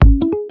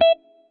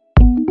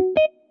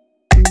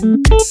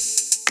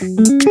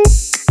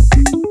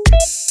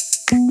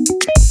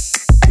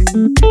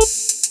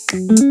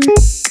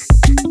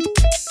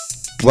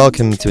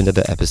Welcome to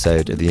another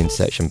episode of the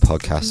Intersection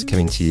podcast,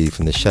 coming to you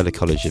from the Scheller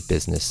College of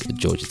Business at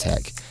Georgia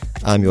Tech.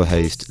 I'm your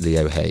host,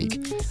 Leo Haigh.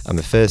 I'm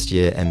a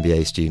first-year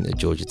MBA student at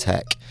Georgia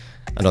Tech,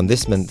 and on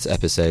this month's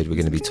episode we're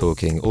going to be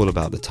talking all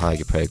about the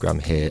Tiger programme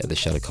here at the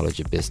Scheller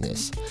College of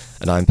Business.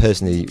 And I'm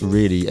personally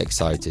really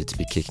excited to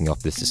be kicking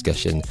off this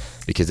discussion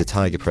because the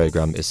Tiger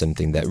programme is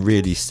something that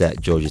really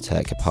set Georgia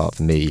Tech apart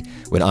for me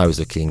when I was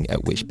looking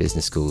at which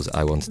business schools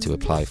I wanted to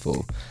apply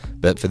for.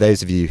 But for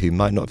those of you who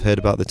might not have heard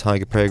about the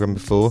Tiger programme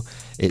before,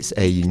 it's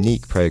a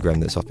unique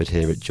programme that's offered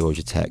here at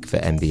Georgia Tech for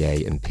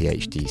MBA and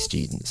Ph.D.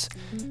 students.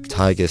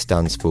 Tiger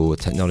stands for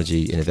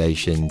Technology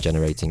Innovation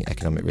Generating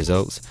Economic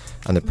Results,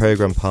 and the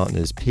programme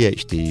partners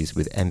Ph.D.s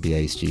with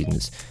MBA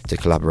students to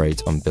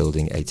collaborate on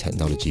building a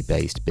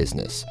technology-based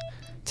business.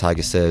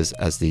 Tiger serves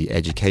as the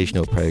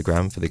educational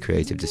programme for the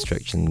Creative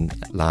Destruction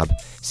Lab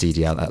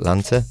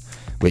CDL-Atlanta,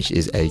 which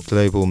is a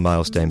global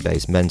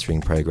milestone-based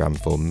mentoring program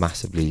for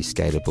massively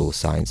scalable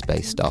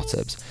science-based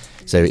startups.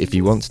 So if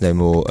you want to know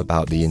more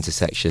about the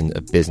intersection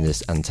of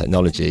business and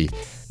technology,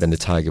 then the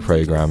Tiger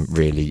program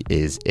really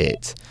is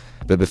it.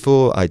 But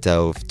before I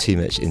delve too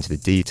much into the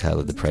detail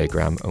of the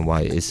program and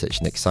why it is such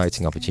an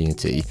exciting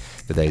opportunity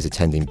for those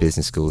attending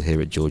business school here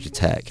at Georgia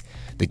Tech,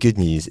 the good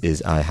news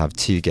is I have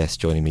two guests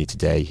joining me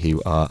today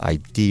who are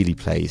ideally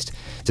placed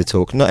to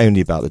talk not only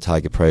about the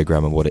Tiger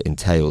programme and what it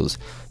entails,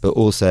 but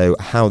also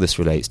how this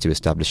relates to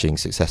establishing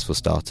successful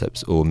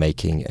startups or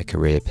making a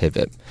career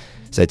pivot.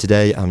 So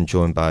today I'm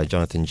joined by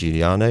Jonathan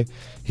Guiliano,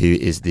 who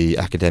is the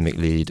academic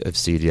lead of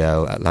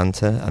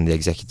CDL-Atlanta and the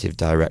executive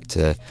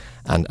director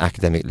and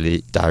academic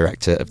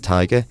director of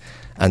Tiger.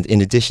 And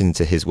in addition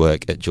to his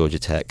work at Georgia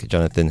Tech,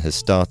 Jonathan has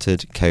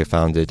started,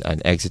 co-founded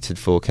and exited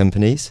 4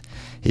 companies.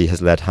 He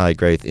has led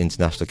high-growth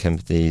international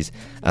companies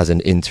as an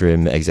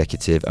interim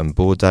executive and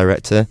board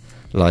director,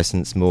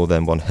 licensed more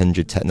than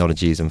 100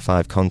 technologies on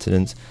 5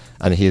 continents,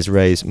 and he has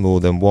raised more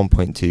than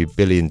 $1.2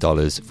 billion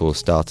for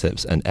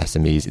startups and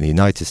SMEs in the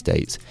United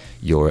States,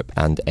 Europe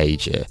and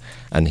Asia.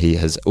 And he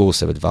has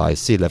also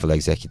advised C-level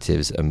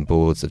executives and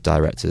boards of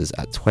directors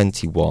at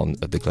 21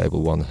 of the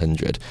Global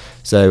 100.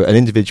 So an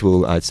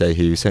individual, I'd say,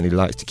 who certainly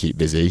likes to keep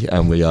busy,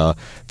 and we are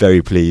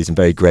very pleased and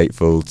very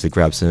grateful to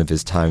grab some of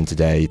his time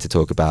today to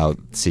talk about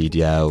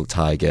CDL,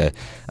 Tiger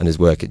and his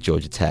work at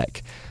Georgia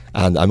Tech.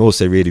 And I'm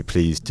also really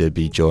pleased to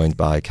be joined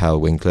by Kyle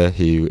Winkler,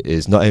 who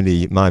is not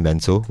only my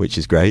mentor, which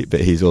is great,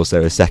 but he's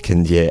also a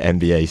second-year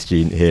MBA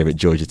student here at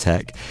Georgia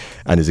Tech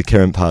and is a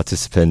current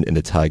participant in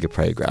the Tiger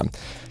programme.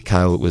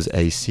 Kyle was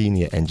a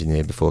senior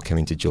engineer before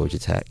coming to Georgia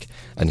Tech,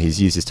 and he's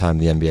used his time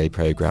in the MBA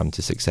programme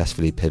to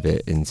successfully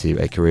pivot into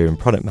a career in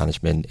product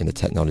management in the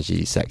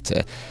technology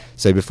sector.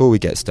 So before we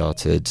get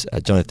started,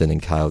 Jonathan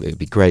and Kyle, it would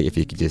be great if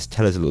you could just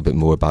tell us a little bit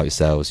more about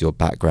yourselves, your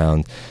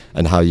background,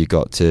 and how you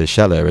got to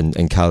Scheller.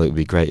 And Kyle, it would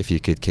be great if you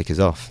could kick us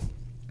off.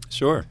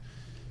 Sure.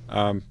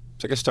 So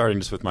I guess starting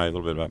just with a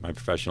little bit about my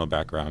professional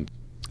background.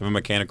 I have a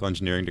mechanical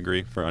engineering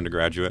degree for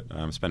undergraduate.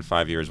 Spent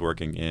 5 years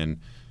working in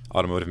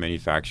automotive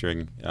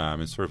manufacturing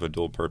in sort of a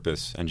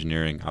dual-purpose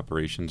engineering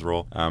operations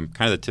role. Kind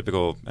of the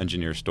typical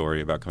engineer story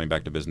about coming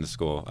back to business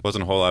school.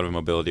 Wasn't a whole lot of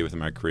mobility within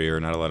my career,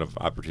 not a lot of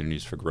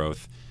opportunities for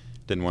growth.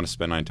 Didn't want to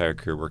spend my entire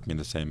career working in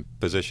the same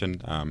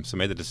position, so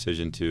made the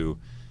decision to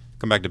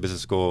come back to business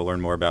school,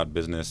 learn more about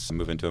business,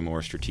 move into a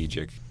more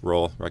strategic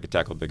role where I could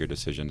tackle bigger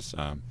decisions.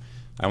 I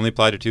only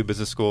applied to 2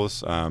 business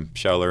schools,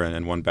 Scheller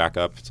and one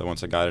backup. So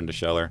once I got into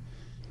Scheller,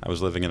 I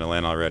was living in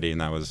Atlanta already,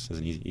 and that was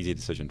an easy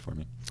decision for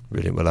me.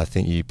 Brilliant. Well, I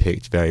think you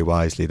picked very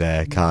wisely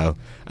there, Kyle.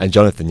 And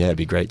Jonathan, yeah, it'd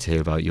be great to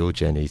hear about your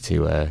journey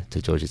to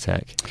Georgia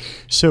Tech.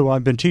 So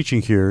I've been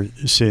teaching here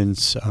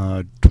since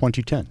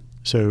 2010,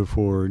 so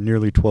for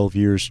nearly 12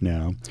 years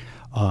now,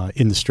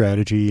 in the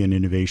Strategy and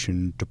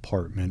Innovation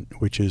Department,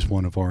 which is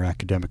one of our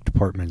academic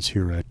departments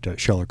here at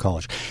Scheller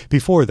College.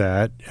 Before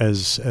that,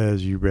 as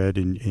you read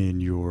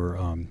in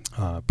your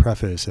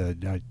preface,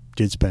 I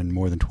did spend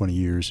more than 20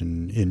 years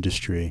in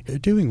industry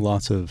doing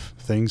lots of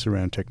things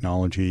around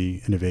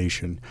technology,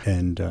 innovation,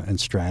 and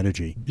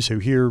strategy. So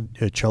here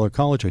at Scheller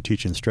College, I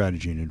teach in the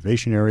strategy and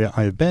innovation area.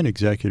 I have been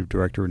executive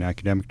director and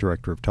academic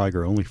director of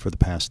Tiger only for the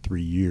past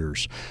 3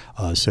 years.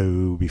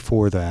 So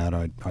before that,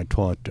 I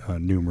taught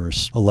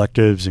numerous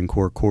electives and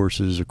core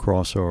courses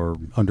across our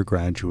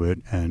undergraduate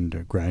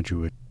and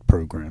graduate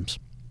programs.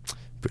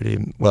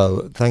 Brilliant.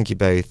 Well, thank you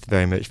both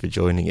very much for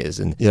joining us.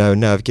 And,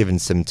 now I've given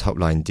some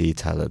top-line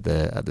detail at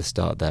the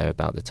start there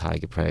about the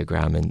Tiger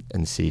programme and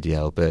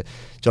CDL. But,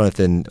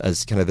 Jonathan,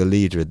 as kind of the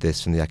leader of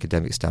this from the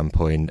academic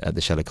standpoint at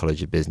the Scheller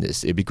College of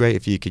Business, it'd be great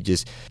if you could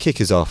just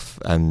kick us off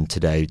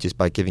today just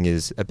by giving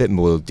us a bit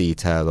more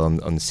detail on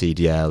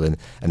CDL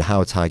and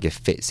how Tiger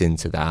fits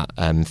into that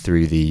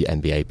through the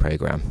MBA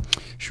programme.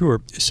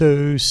 Sure.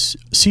 So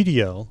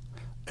CDL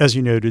as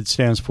you noted,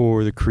 stands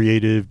for the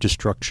Creative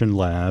Destruction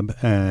Lab,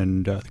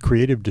 and the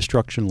Creative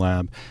Destruction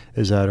Lab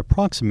is at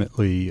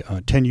approximately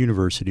 10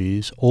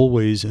 universities,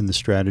 always in the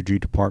strategy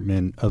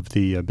department of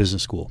the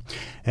business school.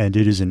 And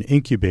it is an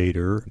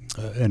incubator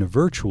and a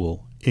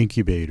virtual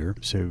incubator,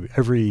 so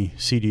every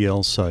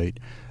CDL site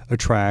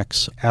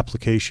attracts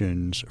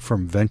applications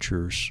from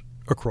ventures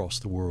across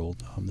the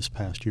world. This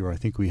past year, I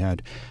think we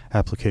had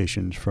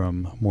applications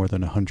from more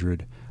than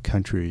 100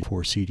 countries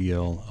for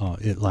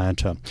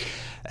CDL-Atlanta.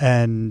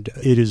 And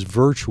it is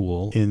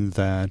virtual in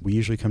that we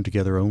usually come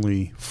together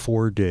only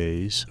 4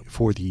 days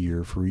for the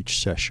year for each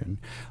session.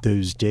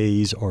 Those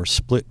days are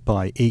split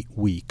by 8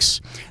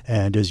 weeks.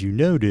 And as you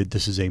noted,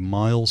 this is a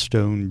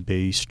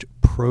milestone-based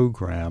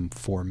program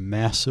for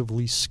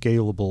massively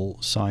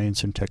scalable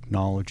science and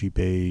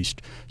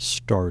technology-based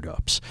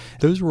startups.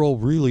 Those are all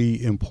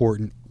really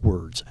important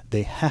words.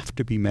 They have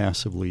to be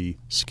massively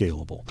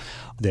scalable.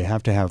 They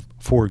have to have,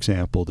 for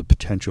example, the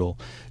potential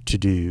to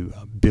do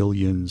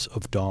billions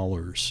of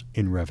dollars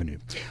in revenue.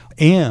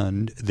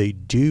 And they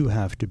do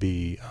have to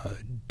be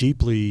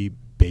deeply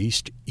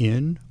based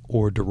in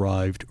or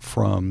derived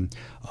from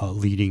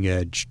leading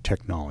edge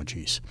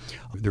technologies.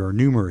 There are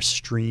numerous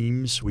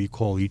streams. We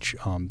call each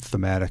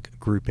thematic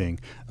grouping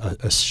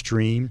a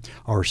stream.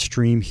 Our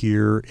stream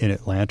here in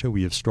Atlanta,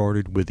 we have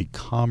started with the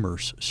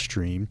commerce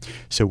stream.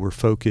 So we're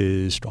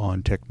focused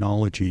on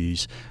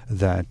technologies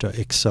that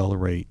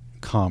accelerate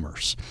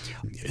commerce.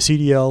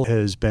 CDL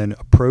has been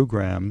a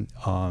program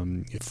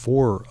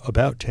for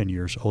about 10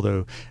 years,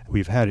 although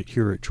we've had it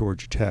here at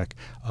Georgia Tech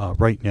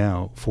right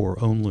now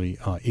for only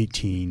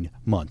 18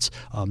 months.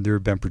 There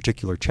have been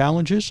particular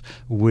challenges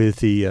with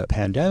the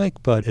pandemic,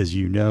 but as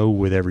you know,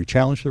 with every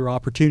challenge, there are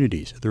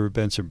opportunities. There have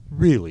been some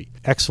really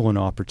excellent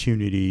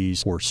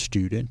opportunities for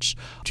students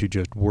to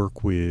just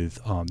work with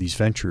these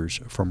ventures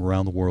from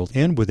around the world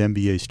and with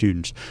MBA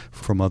students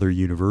from other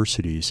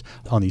universities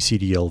on these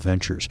CDL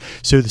ventures.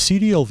 So the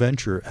CDL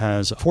venture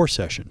has 4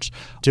 sessions.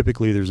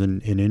 Typically, there's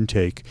an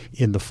intake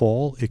in the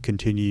fall. It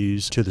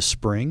continues to the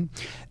spring,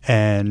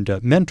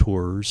 and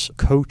mentors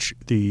coach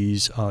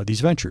these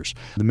ventures.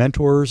 The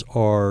mentors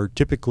are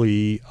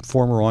typically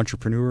former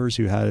entrepreneurs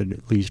who had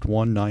at least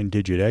one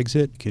 9-digit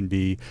exit. Can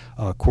be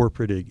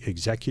corporate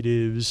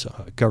executives,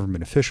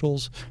 government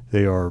officials.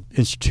 They are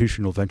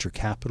institutional venture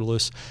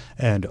capitalists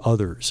and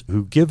others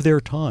who give their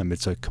time.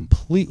 It's a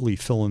completely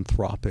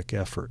philanthropic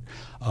effort.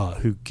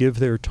 Who give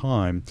their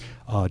time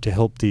to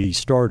help the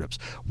startups.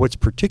 What's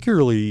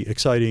particularly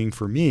exciting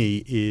for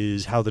me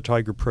is how the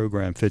Tiger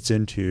program fits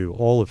into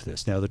all of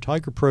this. Now, the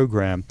Tiger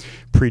program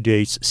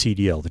predates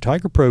CDL. The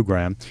Tiger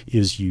program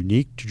is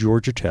unique to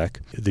Georgia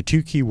Tech. The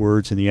 2 key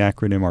words in the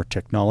acronym are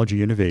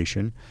technology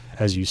innovation,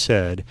 as you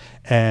said,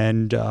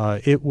 and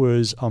it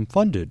was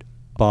funded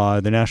by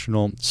the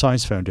National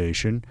Science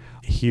Foundation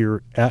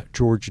here at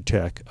Georgia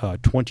Tech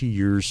 20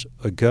 years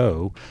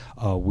ago.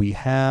 We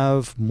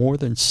have more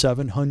than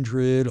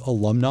 700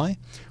 alumni.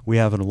 We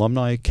have an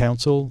alumni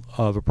council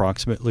of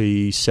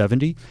approximately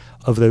 70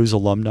 of those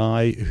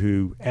alumni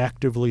who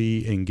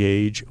actively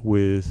engage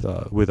with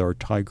our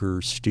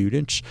Tiger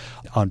students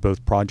on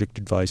both project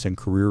advice and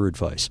career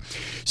advice.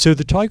 So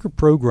the Tiger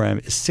program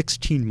is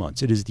 16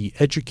 months. It is the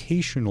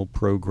educational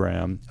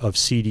program of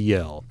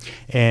CDL.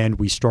 And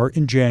we start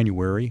in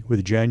January with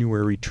a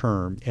January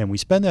term, and we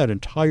spend that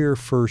entire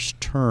first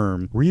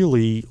term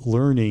really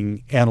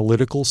learning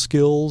analytical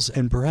skills,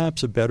 and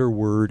perhaps a better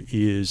word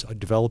is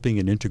developing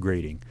and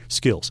integrating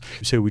skills.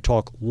 So we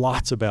talk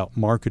lots about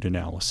market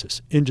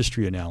analysis,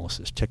 industry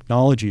analysis,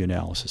 technology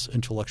analysis,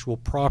 intellectual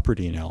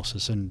property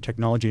analysis, and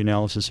technology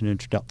analysis and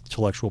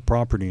intellectual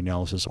property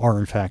analysis are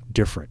in fact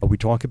different. We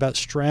talk about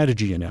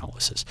strategy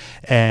analysis,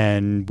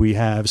 and we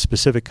have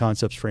specific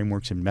concepts,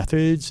 frameworks, and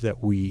methods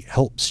that we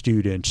help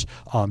students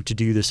to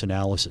do this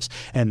analysis.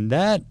 And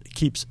that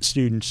keeps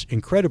students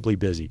incredibly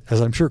busy,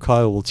 as I'm sure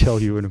Kyle will tell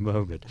you in a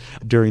moment,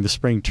 during the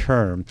spring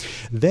term.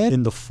 Then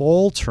in the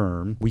fall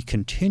term, we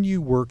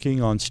continue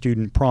working on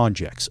student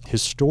projects.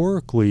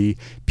 Historically,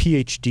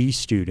 Ph.D.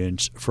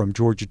 students from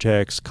Georgia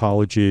Tech's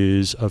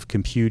colleges of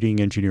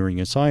computing, engineering,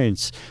 and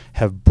science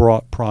have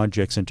brought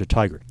projects into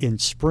Tiger. In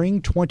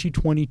spring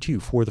 2022,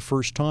 for the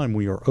first time,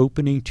 we are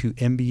opening to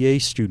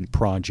MBA student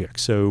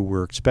projects. So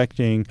we're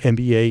expecting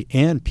MBA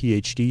and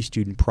Ph.D.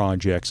 student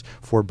projects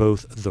for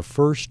both the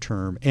first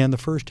term and the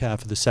first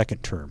half of the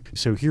second term.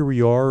 So here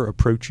we are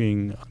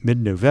approaching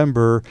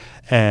mid-November,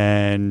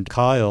 and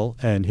Kyle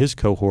and his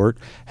cohort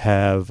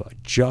have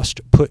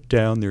just put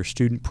down their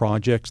student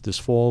projects this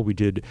fall. We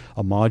did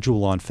a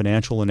module on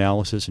financial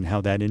analysis and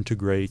how that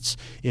integrates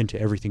into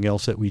everything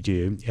else that we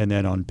do, and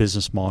then on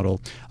business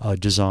model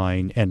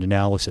design and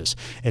analysis.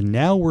 And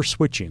now we're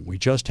switching. We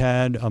just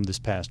had this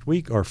past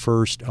week our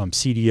first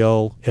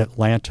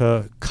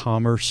CDL-Atlanta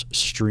Commerce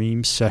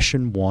Stream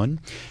Session 1.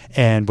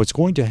 And what's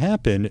going to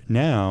happen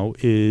now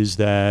is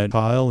that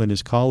Kyle and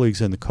his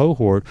colleagues in the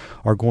cohort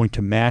are going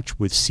to match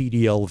with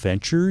CDL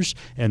Ventures,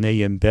 and they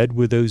embed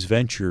with those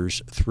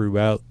ventures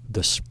throughout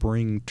the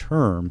spring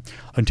term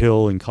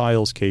until, in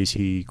Kyle's case,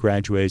 he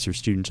graduates or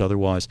students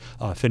otherwise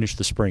finish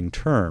the spring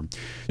term.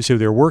 So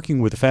they're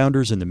working with the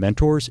founders and the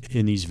mentors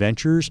in these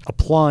ventures,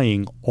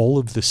 applying all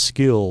of the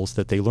skills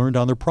that they learned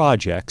on their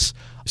projects.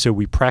 So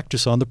we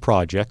practice on the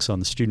projects, on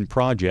the student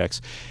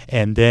projects,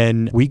 and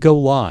then we go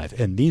live.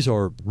 And these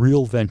are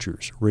real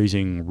ventures,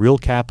 raising real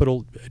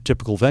capital. A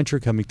typical venture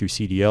coming through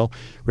CDL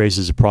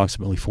raises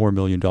approximately $4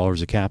 million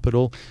of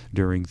capital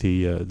during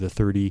the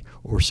 30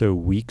 or so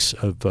weeks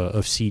of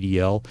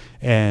CDL.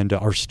 And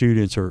our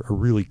students are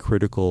really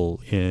critical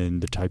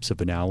in the types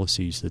of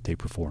analyses that they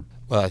perform.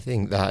 Well, I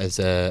think that is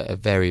a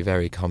very,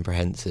 very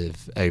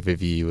comprehensive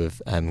overview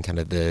of kind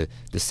of the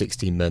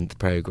 16-month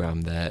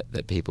program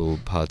that people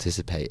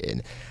participate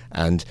in.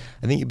 And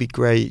I think it'd be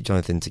great,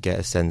 Jonathan, to get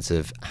a sense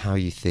of how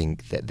you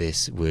think that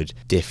this would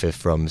differ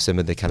from some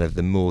of the kind of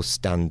the more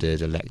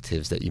standard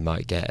electives that you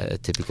might get at a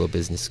typical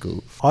business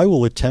school. I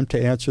will attempt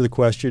to answer the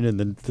question, and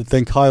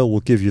then Kyle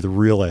will give you the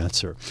real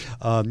answer.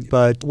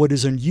 But what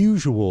is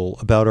unusual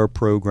about our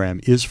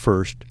program is,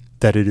 first,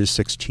 that it is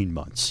 16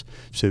 months.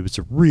 So it's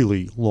a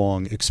really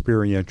long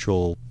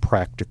experiential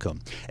practicum.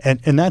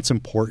 And that's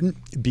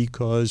important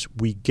because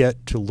we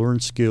get to learn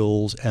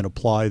skills and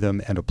apply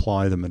them and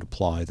apply them and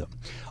apply them.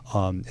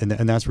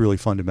 And that's really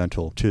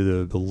fundamental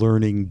to the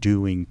learning,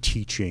 doing,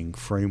 teaching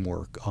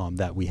framework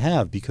that we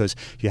have, because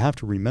you have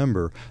to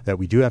remember that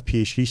we do have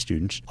Ph.D.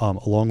 students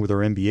along with our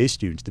MBA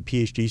students. The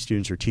Ph.D.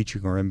 students are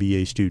teaching our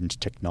MBA students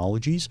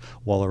technologies,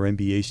 while our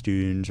MBA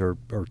students are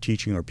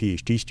teaching our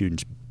Ph.D.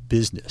 students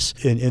business.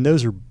 And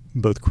those are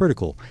both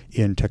critical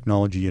in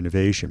technology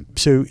innovation.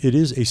 So it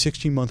is a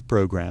 16-month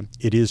program.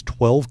 It is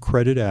 12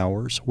 credit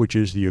hours, which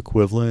is the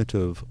equivalent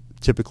of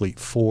typically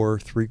 4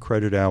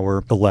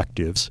 3-credit-hour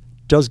electives.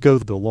 Does go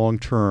the long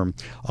term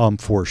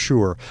for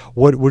sure.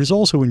 What is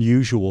also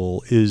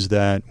unusual is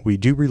that we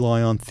do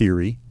rely on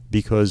theory,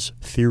 because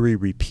theory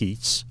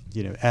repeats.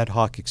 Ad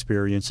hoc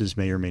experiences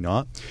may or may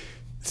not.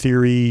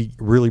 Theory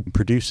really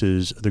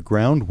produces the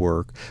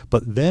groundwork,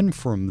 but then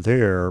from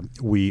there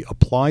we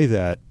apply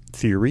that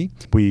theory,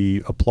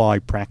 we apply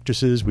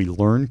practices, we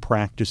learn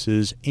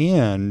practices,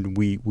 and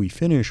we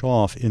finish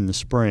off in the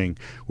spring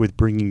with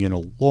bringing in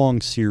a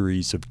long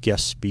series of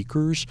guest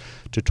speakers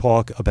to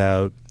talk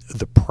about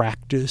the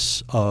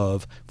practice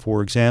of,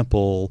 for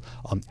example,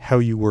 how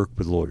you work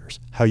with lawyers,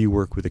 how you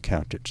work with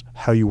accountants,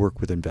 how you work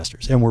with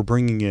investors. And we're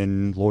bringing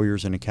in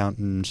lawyers and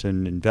accountants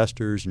and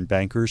investors and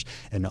bankers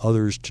and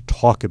others to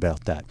talk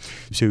about that.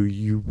 So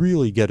you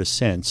really get a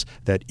sense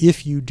that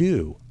if you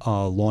do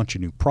launch a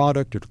new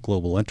product at a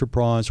global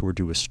enterprise or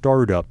do a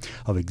startup,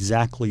 of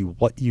exactly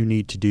what you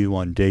need to do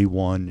on day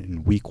one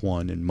and week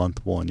one and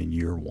month one and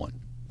year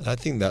one. I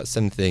think that's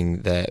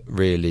something that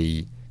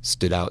really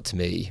stood out to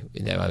me.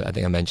 I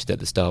think I mentioned at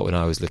the start when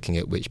I was looking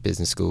at which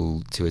business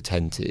school to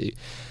attend to,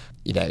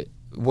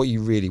 what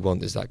you really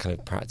want is that kind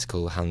of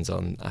practical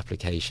hands-on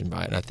application,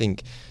 right? And I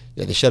think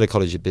the Scheller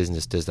College of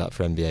Business does that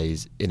for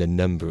MBAs in a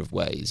number of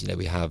ways.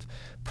 We have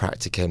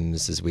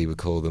practicums, as we would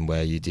call them,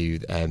 where you do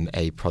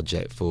a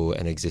project for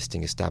an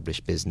existing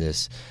established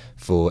business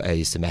for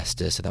a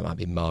semester. So that might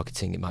be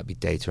marketing, it might be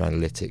data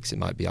analytics, it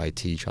might be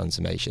IT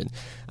transformation.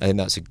 I think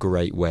that's a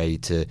great way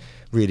to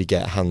really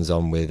get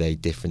hands-on with a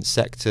different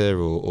sector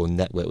or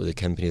network with a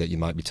company that you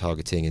might be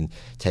targeting and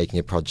taking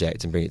a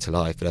project and bring it to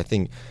life. But I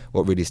think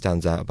what really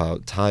stands out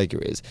about Tiger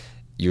is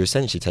you're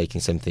essentially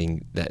taking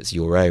something that's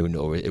your own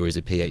or is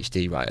a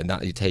PhD, right? And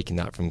that you're taking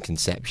that from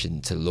conception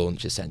to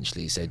launch,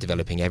 essentially. So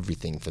developing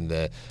everything from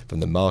the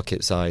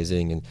market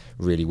sizing and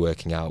really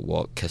working out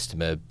what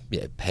customer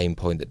pain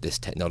point that this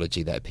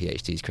technology that a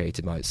PhD's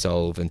created might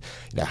solve, and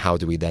how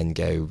do we then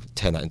go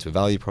turn that into a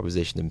value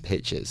proposition and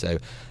pitch it. So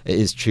it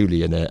is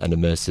truly an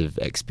immersive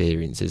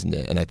experience, isn't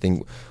it? And I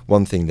think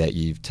one thing that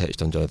you've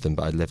touched on, Jonathan,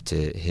 but I'd love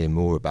to hear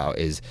more about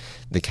is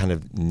the kind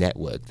of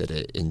network that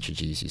it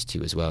introduces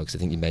to as well. Because I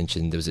think you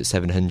mentioned there was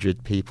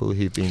 700 people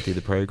who've been through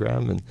the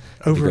program, and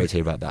it'd be great to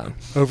hear about that.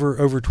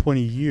 Over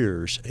 20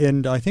 years.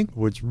 And I think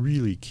what's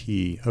really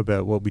key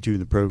about what we do in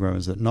the program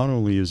is that not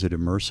only is it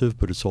immersive,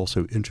 but it's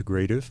also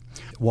integrative.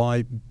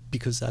 Why?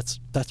 Because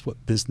that's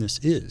what business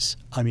is.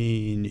 I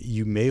mean,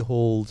 you may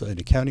hold an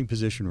accounting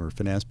position or a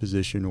finance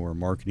position or a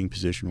marketing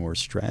position or a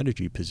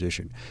strategy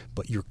position,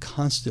 but you're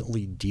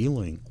constantly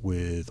dealing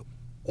with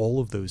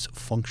all of those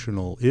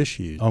functional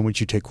issues on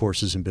which you take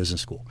courses in business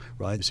school,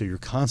 right? So you're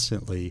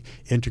constantly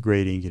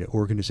integrating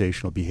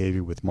organizational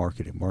behavior with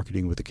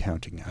marketing with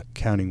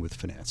accounting with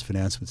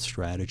finance with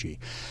strategy.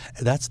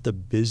 That's the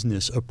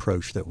business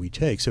approach that we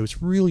take. So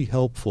it's really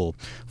helpful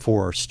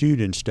for our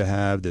students to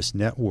have this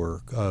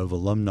network of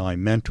alumni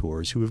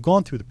mentors who have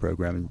gone through the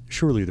program, and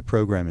surely the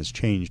program has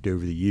changed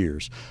over the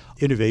years.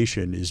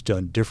 Innovation is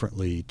done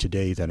differently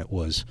today than it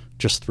was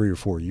just 3 or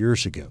 4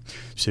 years ago.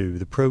 So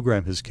the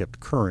program has kept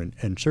current,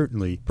 and and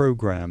certainly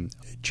program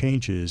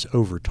changes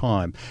over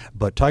time.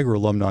 But Tiger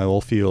alumni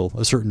all feel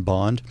a certain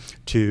bond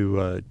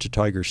to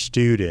Tiger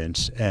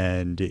students,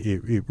 and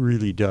it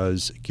really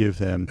does give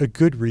them a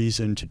good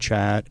reason to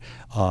chat,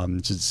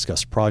 to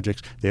discuss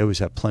projects. They always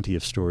have plenty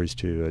of stories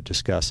to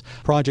discuss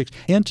projects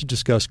and to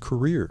discuss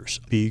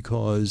careers,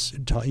 because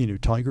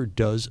Tiger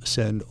does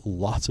send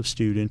lots of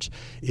students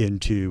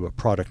into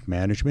product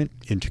management,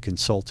 into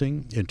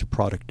consulting, into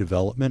product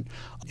development,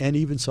 and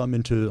even some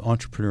into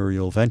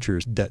entrepreneurial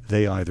ventures that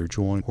they either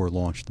join or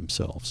launch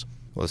themselves.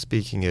 Well,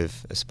 speaking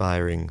of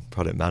aspiring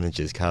product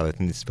managers, Kyle, I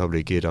think this is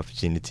probably a good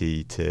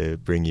opportunity to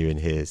bring you in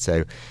here.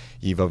 So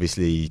you've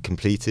obviously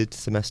completed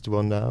semester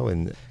 1 now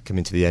and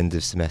coming to the end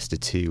of semester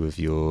 2 of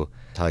your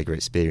Tiger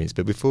experience.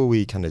 But before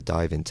we kind of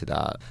dive into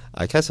that,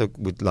 I guess I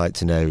would like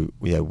to know,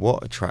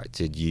 what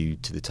attracted you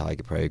to the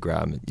Tiger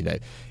program?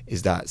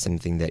 Is that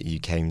something that you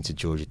came to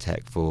Georgia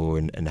Tech for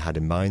and had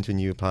in mind when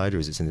you applied, or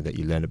is it something that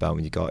you learned about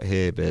when you got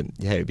here? But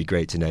yeah, it'd be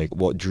great to know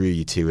what drew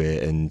you to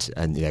it and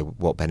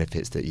what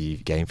benefits that you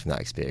gained from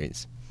that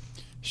experience.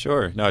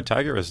 Sure. No,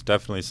 Tiger was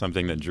definitely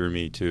something that drew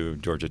me to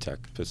Georgia Tech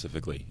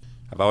specifically.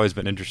 I've always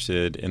been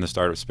interested in the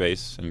startup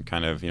space and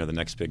kind of, the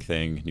next big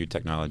thing, new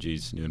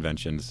technologies, new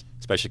inventions,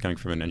 especially coming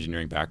from an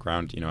engineering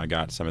background. I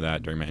got some of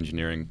that during my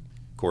engineering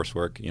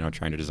coursework,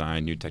 trying to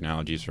design new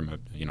technologies from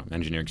an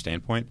engineering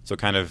standpoint. So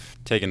kind of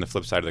taking the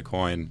flip side of the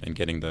coin and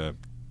getting the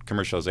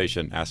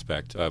commercialization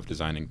aspect of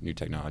designing new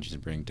technologies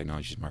and bringing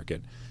technologies to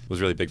market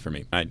was really big for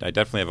me. I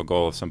definitely have a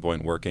goal at some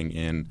point working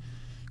in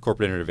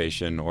corporate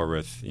innovation or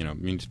with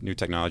new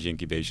technology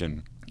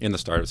incubation in the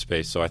startup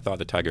space. So I thought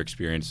the Tiger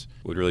experience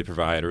would really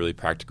provide a really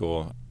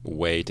practical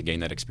way to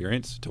gain that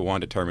experience, to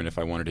determine if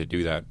I wanted to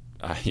do that,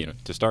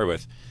 to start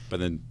with, but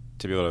then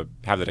to be able to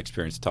have that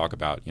experience to talk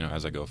about,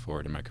 as I go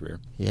forward in my career.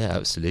 Yeah,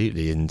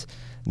 absolutely. And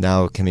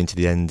now coming to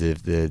the end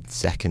of the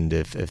second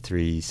of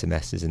 3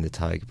 semesters in the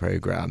Tiger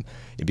program,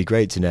 it'd be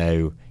great to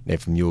know,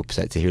 from your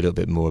perspective, hear a little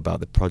bit more about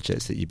the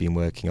projects that you've been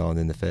working on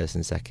in the first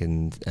and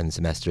second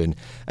semester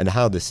and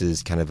how this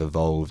has kind of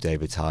evolved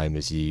over time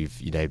as you've,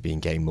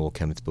 been getting more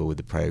comfortable with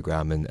the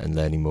program and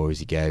learning more as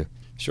you go.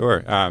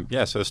 Sure.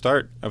 So the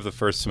start of the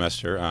first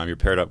semester, you're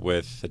paired up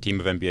with a team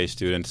of MBA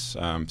students,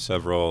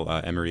 several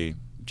Emory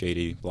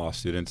J.D. law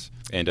students,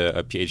 and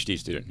a Ph.D.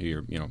 student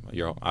who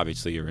you're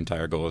obviously your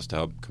entire goal is to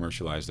help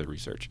commercialize their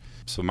research.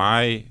 So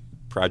my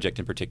project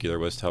in particular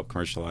was to help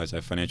commercialize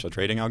a financial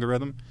trading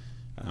algorithm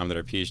that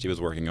our Ph.D. was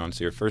working on.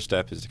 So your first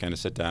step is to kind of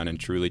sit down and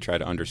truly try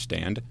to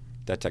understand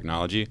that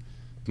technology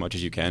as much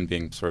as you can,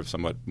 being sort of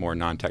somewhat more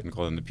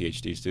non-technical than the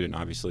Ph.D. student,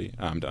 obviously,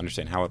 to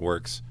understand how it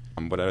works.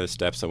 What are the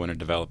steps that went into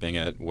developing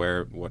it?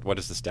 What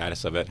is the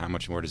status of it? How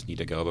much more does it need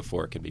to go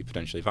before it could be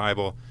potentially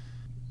viable?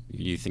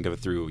 You think of it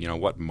through,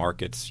 what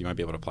markets you might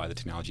be able to apply the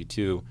technology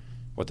to,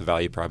 what the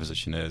value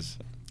proposition is.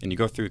 And you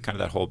go through kind of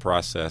that whole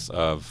process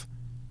of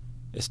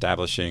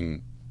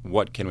establishing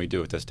what can we do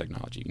with this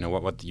technology?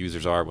 What the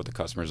users are, what the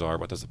customers are,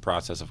 what does the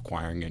process of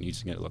acquiring it and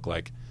using it look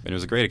like? And it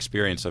was a great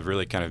experience of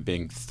really kind of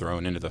being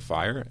thrown into the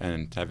fire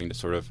and having to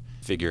sort of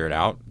figure it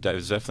out. That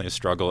was definitely a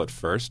struggle at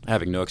first,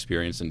 having no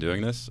experience in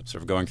doing this,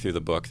 sort of going through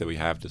the book that we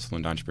have,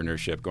 Disciplined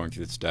Entrepreneurship, going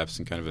through the steps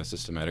in kind of a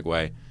systematic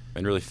way,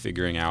 and really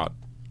figuring out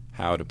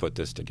how to put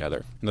this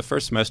together. And the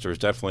first semester was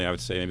definitely, I would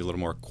say, maybe a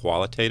little more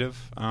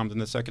qualitative than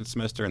the second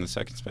semester. In the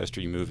second semester,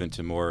 you move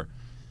into more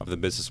of the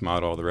business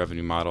model, the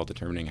revenue model,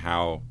 determining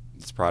how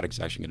this product is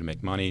actually going to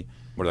make money,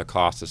 what are the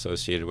costs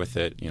associated with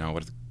it,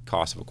 what are the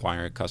costs of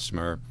acquiring a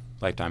customer,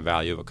 lifetime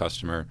value of a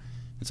customer.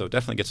 And so it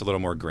definitely gets a little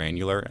more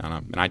granular,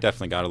 and I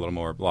definitely got a little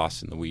more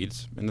lost in the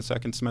weeds in the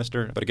second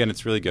semester. But again,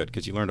 it's really good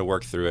because you learn to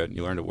work through it, and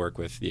you learn to work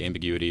with the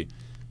ambiguity,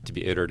 to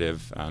be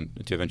iterative,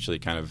 to eventually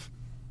kind of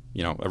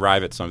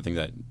arrive at something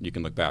that you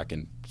can look back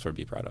and sort of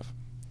be proud of.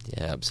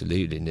 Yeah,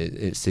 absolutely. And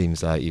it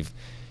seems like you've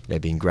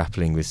been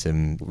grappling with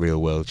some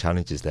real world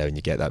challenges there, and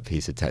you get that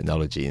piece of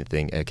technology and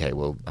think, okay,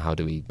 well, how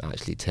do we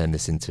actually turn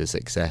this into a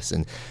success?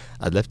 And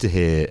I'd love to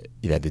hear,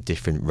 the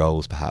different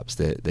roles perhaps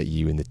that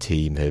you and the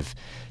team have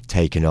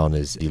taken on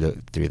as you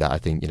look through that. I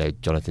think,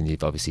 Jonathan,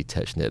 you've obviously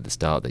touched on it at the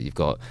start that you've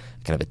got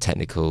kind of a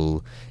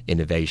technical,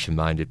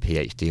 innovation-minded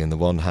PhD on the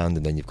one hand,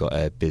 and then you've got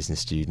a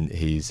business student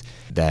who's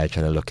there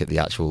trying to look at the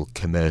actual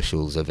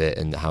commercials of it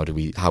and how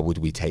would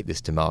we take this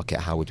to market?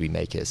 How would we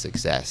make it a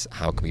success?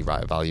 How can we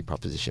write a value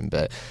proposition?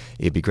 But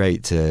it'd be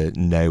great to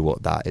know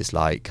what that is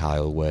like,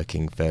 Kyle,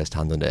 working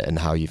firsthand on it and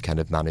how you've kind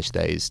of managed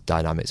those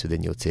dynamics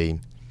within your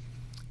team.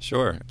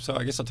 Sure. So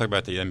I guess I'll talk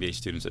about the MBA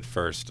students at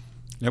first.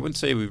 I wouldn't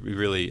say we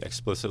really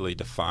explicitly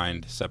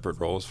defined separate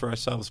roles for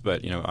ourselves,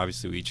 but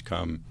obviously we each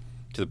come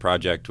to the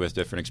project with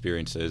different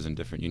experiences and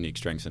different unique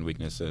strengths and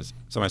weaknesses.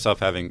 So myself,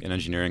 having an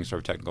engineering sort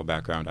of technical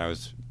background, I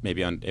was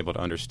maybe able to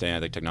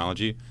understand the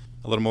technology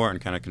a little more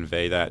and kind of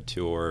convey that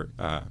to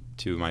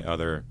my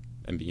other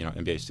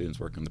MBA students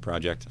working on the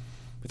project.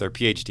 With our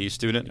PhD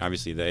student,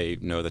 obviously they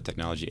know the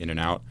technology in and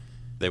out.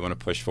 They want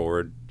to push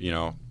forward,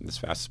 as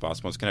fast as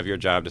possible. It's kind of your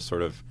job to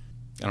sort of,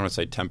 I don't want to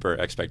say temper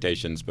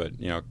expectations, but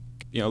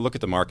look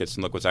at the markets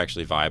and look what's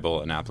actually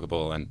viable and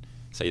applicable, and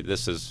say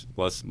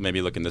let's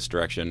maybe look in this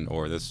direction,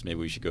 or maybe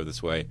we should go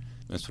this way,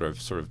 and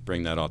sort of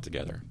bring that all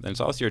together. And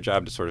it's also your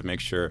job to sort of make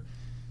sure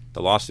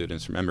the law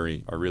students from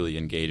Emory are really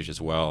engaged as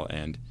well,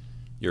 and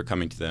you're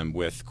coming to them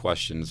with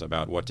questions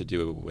about what to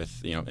do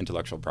with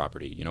intellectual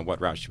property.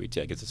 What route should we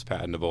take? Is this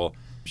patentable?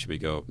 Should we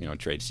go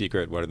trade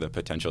secret? What are the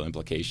potential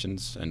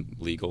implications and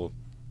legal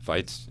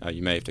fights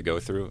you may have to go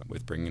through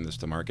with bringing this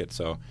to market?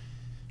 So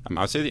I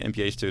would say the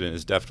MPA student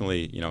is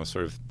definitely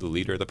sort of the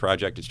leader of the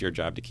project. It's your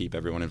job to keep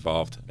everyone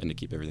involved and to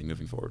keep everything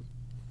moving forward.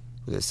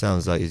 Well, it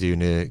sounds like you're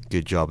doing a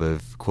good job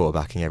of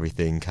quarterbacking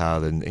everything,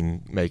 Kyle,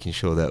 and making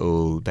sure that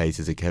all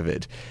bases are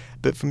covered.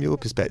 But from your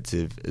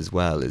perspective as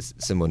well, as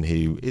someone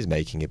who is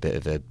making a bit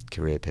of a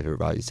career pivot,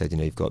 right? You said,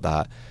 you've got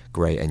that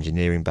great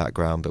engineering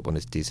background, but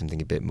wanted to do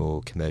something a bit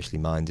more commercially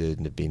minded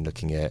and have been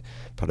looking at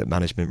product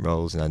management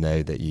roles. And I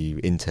know that you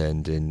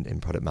interned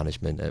in product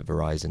management at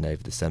Verizon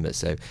over the summer.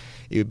 So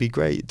it would be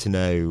great to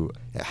know,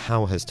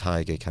 how has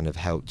Tiger kind of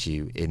helped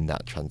you in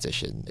that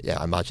transition? Yeah,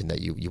 I imagine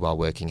that you are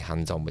working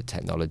hands-on with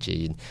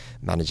technology and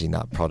managing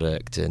that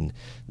product and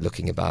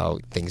looking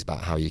about things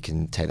about how you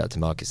can take that to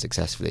market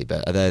successfully.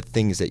 But are there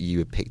things that you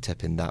had picked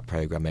up in that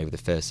program over the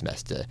first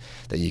semester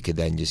that you could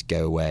then just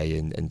go away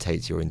and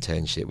take to your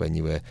internship when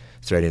you were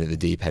thrown in at the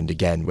deep end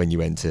again when you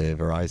went to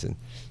Verizon?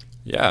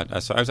 Yeah,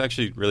 so I was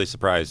actually really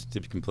surprised,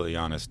 to be completely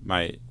honest.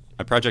 My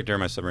project during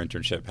my summer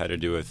internship had to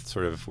do with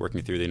sort of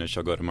working through the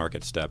initial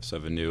go-to-market steps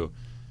of a new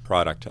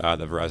product that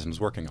Verizon was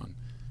working on.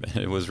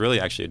 It was really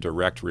actually a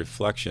direct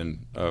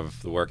reflection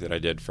of the work that I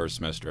did first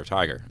semester of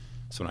Tiger.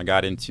 So when I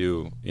got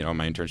into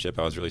my internship,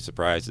 I was really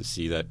surprised to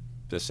see that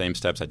the same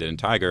steps I did in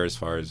Tiger, as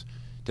far as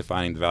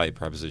defining the value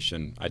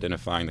proposition,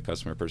 identifying the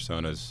customer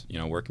personas,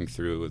 working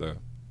through the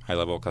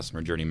high-level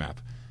customer journey map,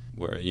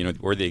 were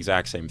the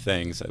exact same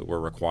things that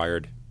were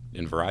required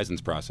in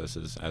Verizon's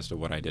processes as to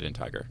what I did in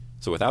Tiger.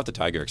 So without the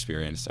Tiger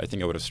experience, I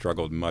think I would have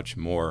struggled much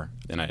more,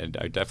 and I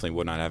definitely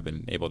would not have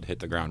been able to hit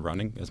the ground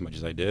running as much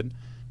as I did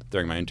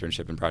during my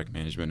internship in product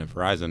management at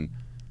Verizon,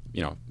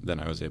 than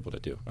I was able to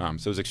do. So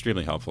it was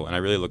extremely helpful, and I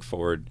really look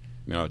forward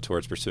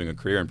towards pursuing a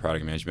career in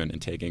product management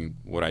and taking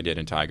what I did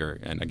in Tiger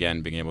and,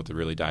 again, being able to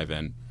really dive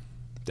in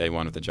day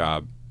one of the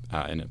job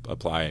and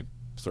apply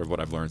sort of what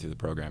I've learned through the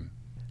program.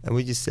 And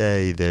would you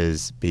say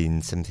there's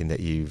been something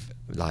that you've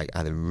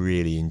either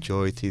really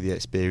enjoyed through the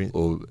experience,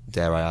 or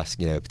dare I ask,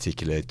 a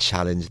particular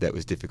challenge that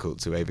was difficult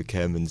to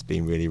overcome and's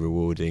been really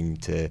rewarding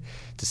to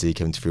see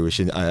come to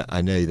fruition?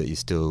 I know that you're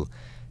still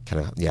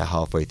kind of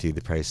halfway through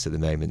the process at the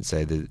moment,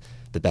 so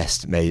the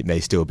best may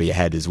still be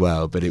ahead as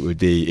well. But it would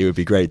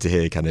be great to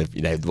hear kind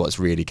of what's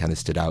really kind of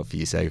stood out for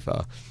you so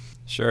far.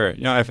 Sure,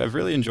 I've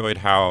really enjoyed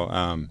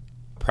how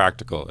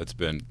practical it's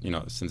been,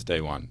 since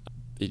day one.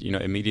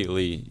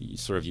 Immediately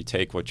you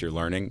take what you're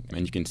learning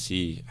and you can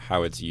see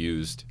how it's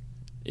used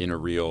in a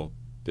real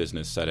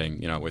business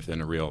setting, within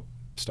a real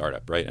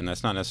startup, right? And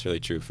that's not necessarily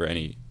true for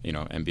any,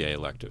 MBA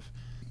elective,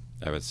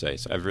 I would say.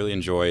 So I've really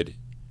enjoyed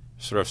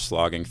sort of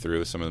slogging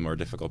through some of the more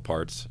difficult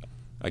parts.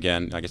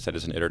 Again, like I said,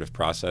 it's an iterative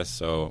process,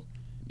 so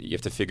you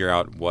have to figure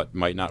out what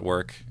might not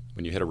work.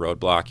 When you hit a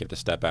roadblock, you have to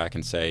step back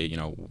and say,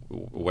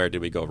 where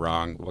did we go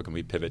wrong? What can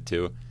we pivot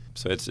to?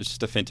 So it's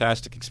just a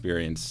fantastic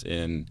experience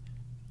in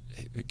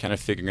kind of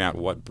figuring out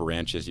what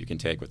branches you can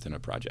take within a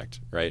project,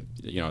 right?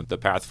 The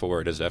path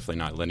forward is definitely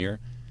not linear.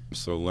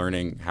 So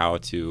learning how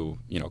to,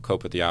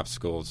 cope with the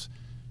obstacles,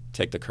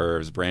 take the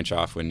curves, branch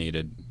off when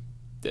needed,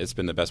 it's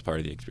been the best part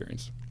of the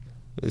experience.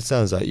 It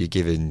sounds like you're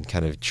given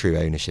kind of true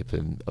ownership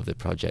of the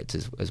project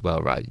as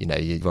well, right?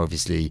 You've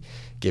obviously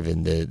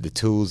given the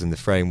tools and the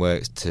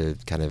frameworks to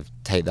kind of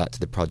take that to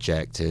the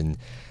project and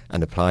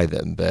apply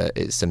them, but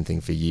it's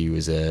something for you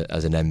as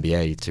an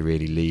MBA to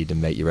really lead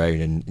and make your own,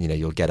 and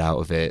you'll get out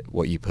of it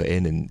what you put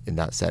in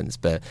that sense.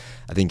 But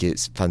I think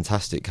it's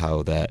fantastic,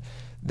 Kyle, that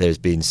there's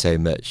been so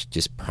much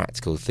just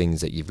practical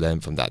things that you've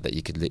learned from that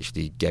you could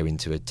literally go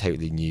into a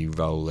totally new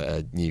role at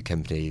a new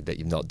company that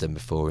you've not done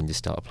before and just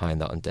start applying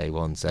that on day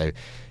one. So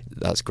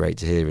that's great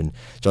to hear. And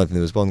Jonathan,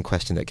 there was one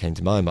question that came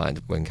to my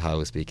mind when Kyle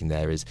was speaking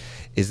there is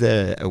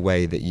there a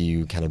way that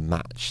you kind of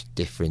match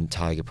different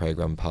Tiger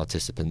program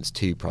participants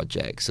to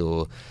projects,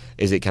 or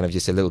is it kind of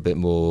just a little bit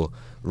more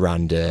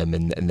random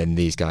and then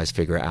these guys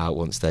figure it out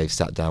once they've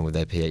sat down with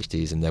their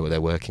PhDs and know what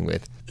they're working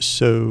with?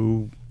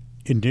 So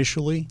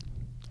initially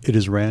it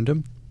is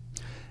random,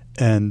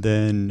 and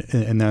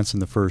that's in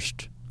the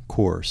first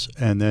course.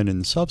 And then in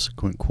the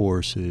subsequent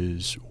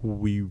courses,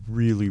 we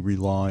really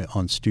rely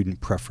on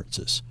student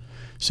preferences.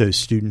 So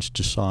students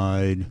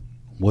decide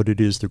what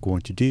it is they're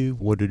going to do,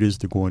 what it is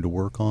they're going to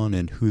work on,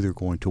 and who they're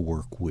going to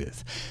work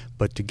with.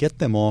 But to get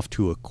them off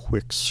to a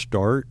quick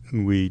start,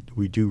 we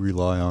do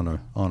rely on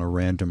a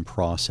random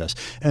process.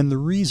 And the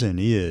reason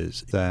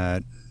is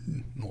that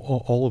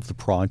all of the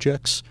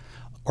projects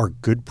are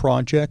good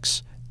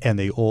projects, and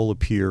they all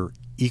appear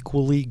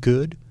equally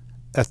good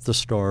at the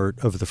start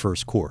of the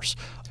first course.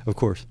 Of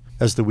course,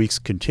 as the weeks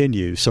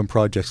continue, some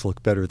projects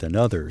look better than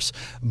others.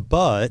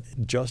 But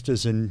just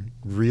as in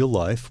real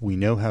life, we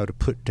know how to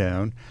put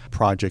down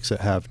projects that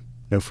have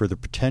no further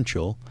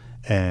potential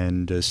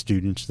And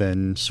students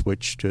then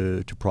switch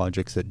to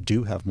projects that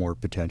do have more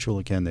potential.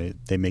 Again,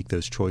 they make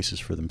those choices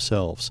for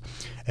themselves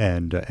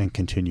and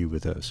continue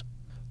with those.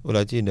 Well,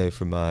 I do know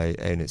from my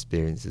own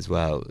experience as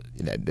well,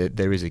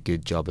 there is a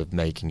good job of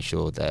making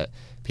sure that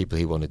people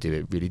who want to do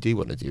it really do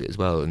want to do it as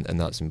well, and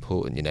that's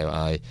important.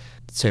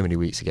 So many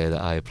weeks ago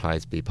that I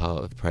applied to be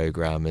part of the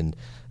programme,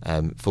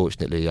 and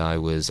fortunately I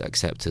was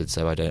accepted,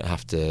 so I don't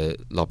have to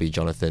lobby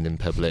Jonathan in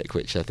public,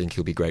 which I think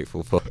he'll be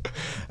grateful for.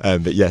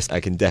 But yes, I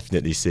can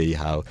definitely see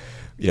how,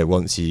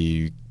 once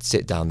you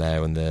sit down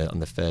there on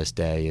the first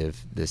day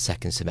of the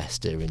second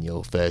semester in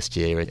your first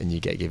year and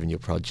you get given your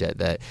project,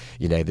 that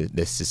that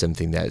this is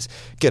something that's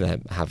going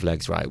to have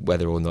legs, right?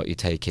 Whether or not you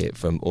take it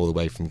from all the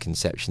way from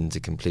conception to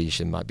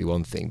completion might be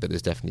one thing, but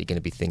there's definitely going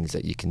to be things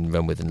that you can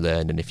run with and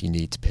learn, and if you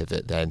need to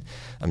pivot, then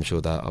I'm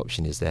sure that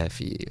option is there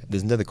for you.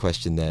 There's another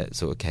question that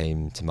sort of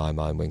came to my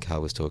mind when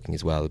Kyle was talking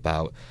as well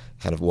about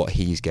kind of what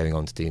he's going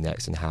on to do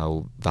next and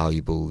how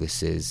valuable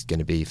this is going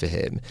to be for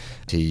him.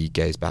 He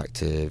goes back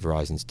to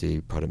Verizon to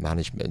do product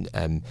management.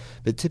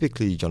 But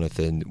typically,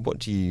 Jonathan, what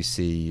do you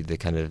see the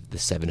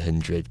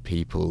 700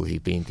 people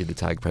who've been through the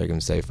TAG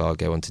program so far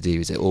go on to do?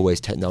 Is it always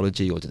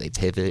technology, or do they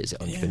pivot? Is it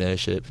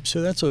entrepreneurship?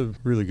 So that's a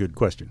really good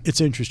question.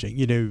 It's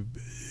interesting.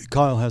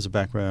 Kyle has a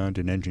background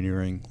in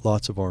engineering.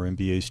 Lots of our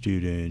MBA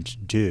students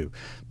do.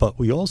 But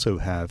we also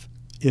have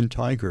in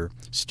Tiger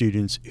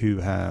students who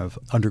have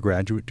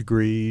undergraduate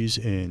degrees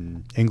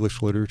in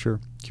English literature,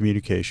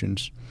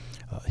 communications,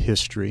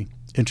 history,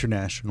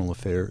 international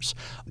affairs,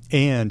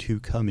 and who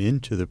come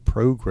into the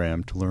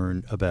program to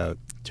learn about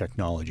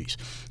technologies.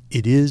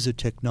 It is a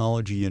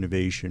technology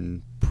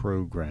innovation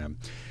program,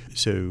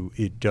 so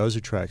it does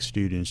attract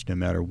students, no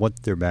matter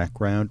what their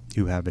background,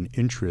 who have an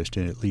interest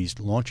in at least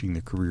launching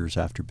their careers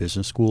after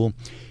business school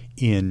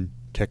in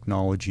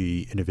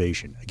technology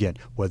innovation. Again,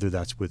 whether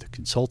that's with a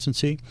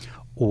consultancy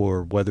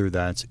or whether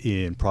that's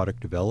in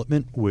product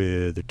development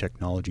with a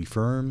technology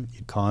firm.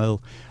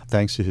 Kyle,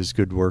 thanks to his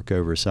good work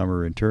over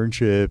summer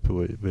internship,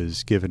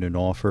 was given an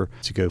offer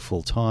to go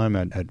full-time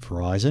at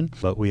Verizon.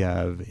 But we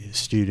have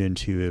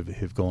students who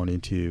have gone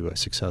into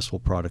successful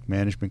product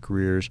management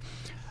careers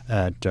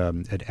at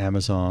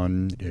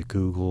Amazon, at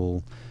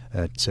Google,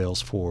 at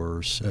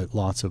Salesforce, at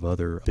lots of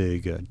other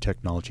big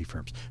technology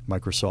firms.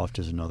 Microsoft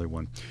is another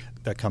one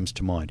that comes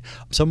to mind.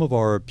 Some of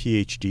our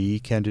Ph.D.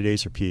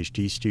 candidates or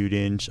Ph.D.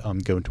 students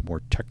go into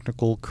more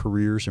technical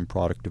careers in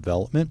product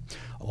development,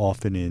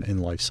 often in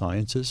life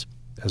sciences,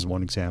 as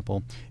one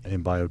example,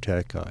 in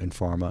biotech, in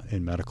pharma,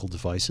 in medical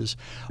devices.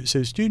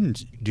 So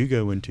students do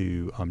go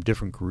into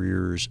different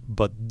careers,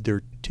 but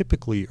they're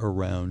typically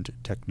around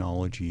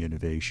technology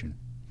innovation.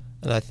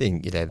 And I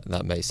think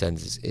that makes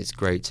sense. It's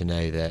great to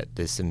know that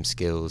there's some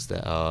skills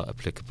that are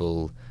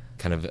applicable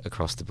kind of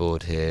across the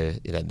board here.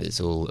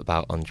 It's all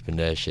about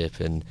entrepreneurship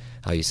and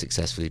how you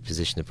successfully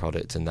position a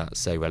product, and that's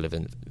so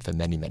relevant for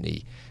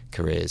many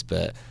careers.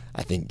 But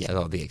I think a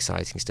lot of the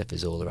exciting stuff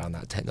is all around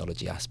that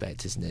technology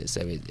aspect, isn't it?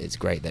 So it's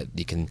great that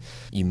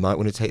you might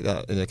want to take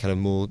that in a kind of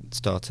more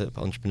startup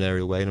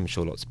entrepreneurial way, and I'm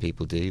sure lots of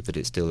people do, but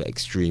it's still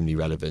extremely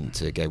relevant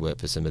to go work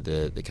for some of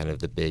the kind of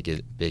the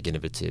big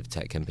innovative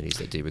tech companies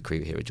that do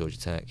recruit here at Georgia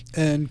Tech.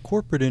 And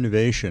corporate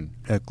innovation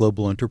at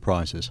global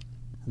enterprises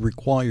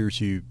requires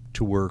you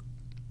to work,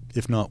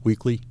 if not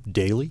weekly,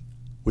 daily,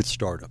 with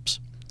startups,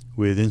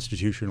 with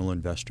institutional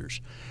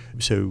investors.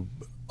 So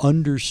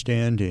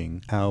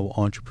understanding how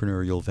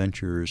entrepreneurial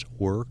ventures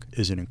work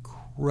is an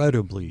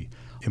incredibly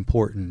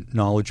important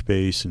knowledge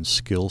base and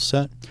skill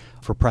set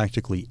for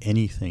practically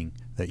anything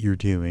that you're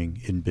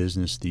doing in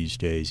business these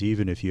days,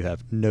 even if you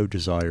have no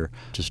desire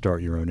to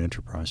start your own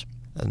enterprise.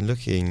 And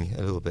looking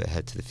a little bit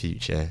ahead to the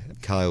future,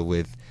 Kyle,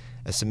 with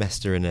a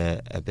semester and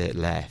a bit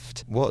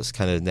left, what's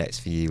kind of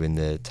next for you in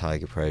the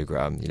Tiger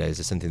program? Is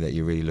there something that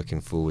you're really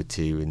looking forward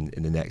to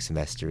in the next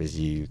semester as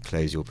you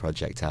close your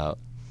project out?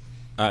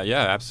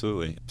 Yeah,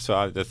 absolutely.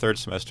 So the third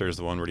semester is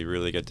the one where you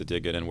really get to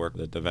dig in and work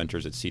with the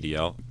ventures at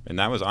CDL. And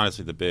that was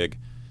honestly the big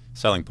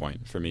selling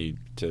point for me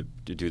to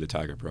do the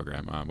Tiger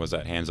program, was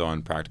that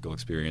hands-on practical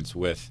experience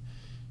with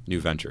new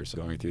ventures,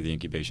 going through the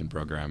incubation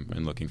program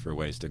and looking for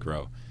ways to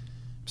grow.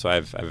 So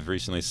I've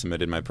recently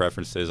submitted my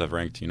preferences. I've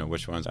ranked,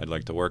 which ones I'd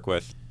like to work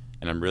with,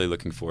 and I'm really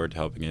looking forward to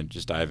helping it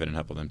just dive in and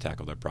helping them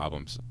tackle their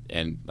problems.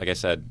 And like I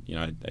said,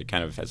 I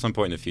kind of at some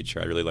point in the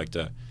future, I'd really like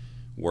to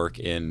work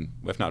in,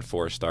 if not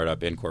for a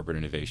startup, in corporate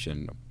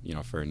innovation,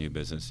 for a new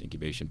business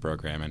incubation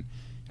program. And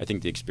I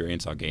think the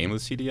experience I'll gain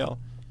with CDL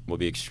will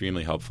be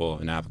extremely helpful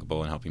and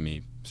applicable in helping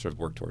me sort of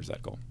work towards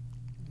that goal.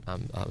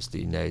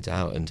 Absolutely no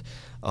doubt. And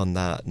on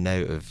that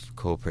note of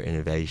corporate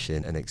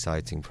innovation and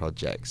exciting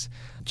projects,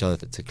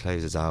 Jonathan, to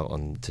close us out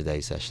on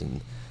today's session,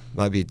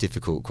 Might be a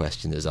difficult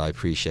question, as I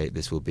appreciate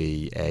this will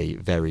be a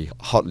very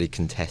hotly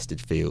contested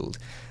field,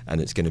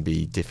 and it's going to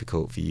be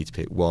difficult for you to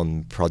pick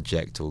one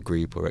project or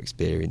group or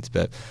experience.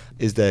 But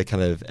is there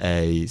kind of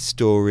a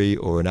story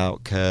or an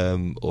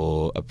outcome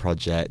or a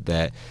project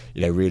that,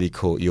 you know, really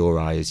caught your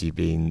eye as you've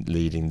been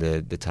leading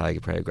the Tiger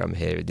program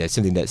here? There's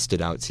something that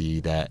stood out to you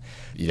that,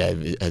 you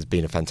know, has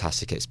been a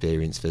fantastic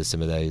experience for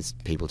some of those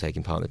people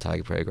taking part in the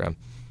Tiger program?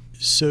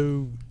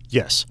 So,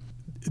 yes,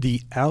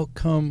 the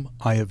outcome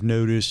I have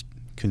noticed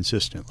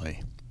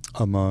consistently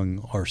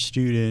among our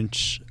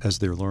students as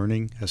they're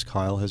learning, as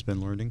Kyle has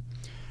been learning,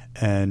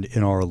 and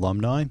in our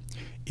alumni,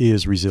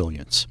 is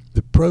resilience.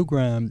 The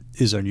program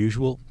is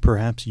unusual,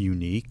 perhaps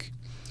unique,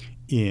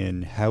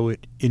 in how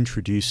it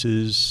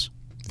introduces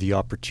the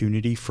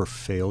opportunity for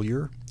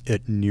failure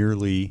at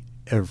nearly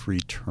every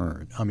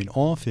turn. I mean,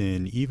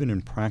 often, even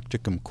in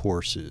practicum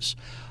courses,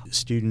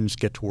 students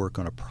get to work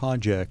on a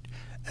project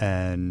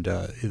and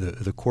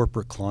the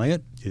corporate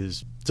client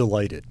is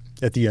delighted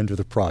at the end of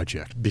the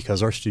project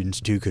because our students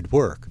do good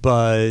work.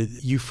 But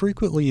you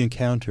frequently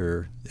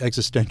encounter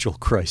existential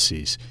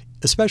crises,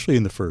 especially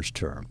in the first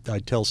term. I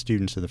tell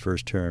students in the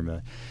first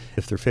term,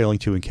 if they're failing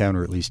to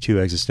encounter at least 2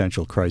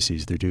 existential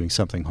crises, they're doing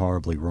something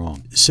horribly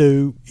wrong.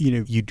 So, you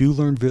know, you do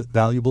learn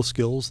valuable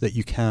skills that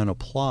you can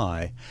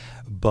apply,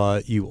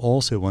 but you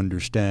also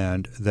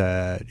understand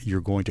that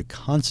you're going to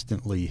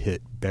constantly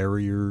hit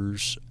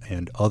barriers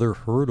and other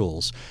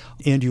hurdles,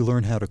 and you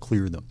learn how to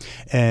clear them.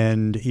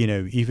 And, you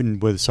know, even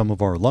with some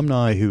of our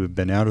alumni who have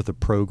been out of the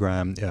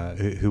program,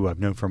 who I've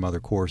known from other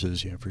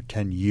courses, you know, for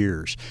 10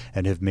 years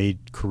and have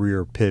made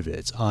career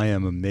pivots, I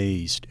am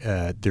amazed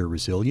at their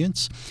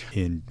resilience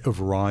in a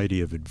variety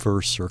of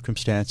adverse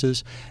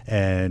circumstances.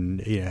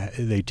 And, you know,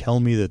 they tell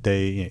me that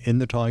they, in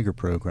the Tiger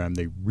program,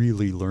 they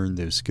really learn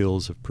those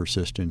skills of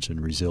persistence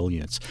and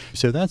resilience.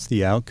 So that's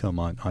the outcome.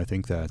 I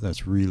think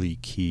that's really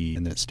key,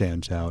 and that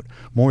stands out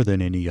more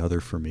than any other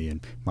for me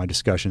in my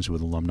discussions with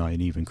alumni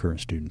and even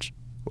current students.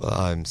 Well,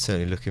 I'm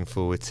certainly looking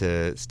forward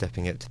to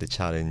stepping up to the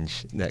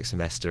challenge next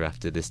semester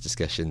after this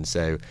discussion.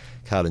 So,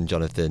 Kyle and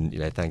Jonathan, you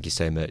know, thank you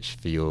so much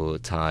for your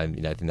time.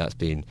 You know, I think that's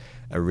been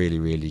a really,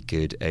 really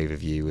good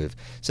overview of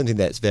something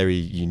that's very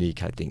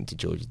unique, I think, to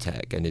Georgia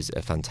Tech, and is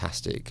a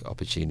fantastic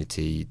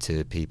opportunity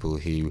to people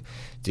who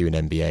do an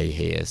MBA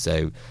here.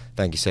 So,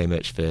 thank you so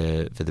much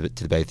to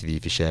the both of you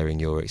for sharing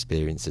your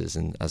experiences.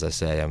 And as I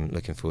say, I'm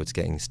looking forward to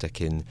getting stuck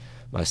in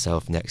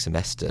myself next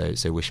semester.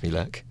 So, wish me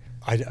luck.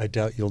 I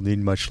doubt you'll need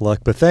much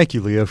luck, but thank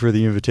you, Leo, for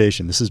the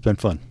invitation. This has been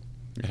fun.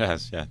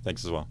 Yes, yeah,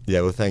 thanks as well.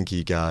 Yeah, well, thank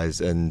you,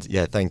 guys. And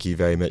yeah, thank you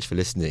very much for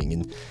listening.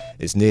 And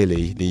it's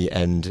nearly the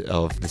end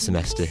of the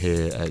semester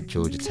here at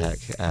Georgia Tech.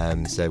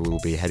 So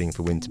we'll be heading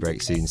for winter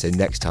break soon. So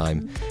next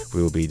time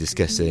we will be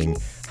discussing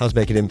how to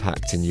make an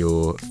impact in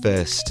your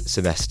first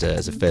semester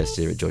as a first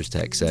year at Georgia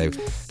Tech. So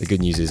the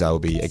good news is I will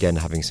be, again,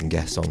 having some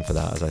guests on for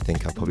that, as I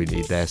think I probably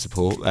need their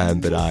support.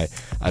 But I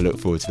look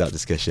forward to that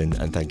discussion,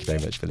 and thank you very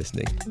much for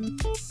listening.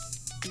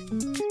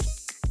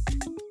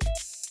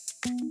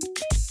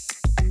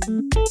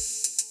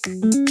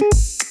 Thank you.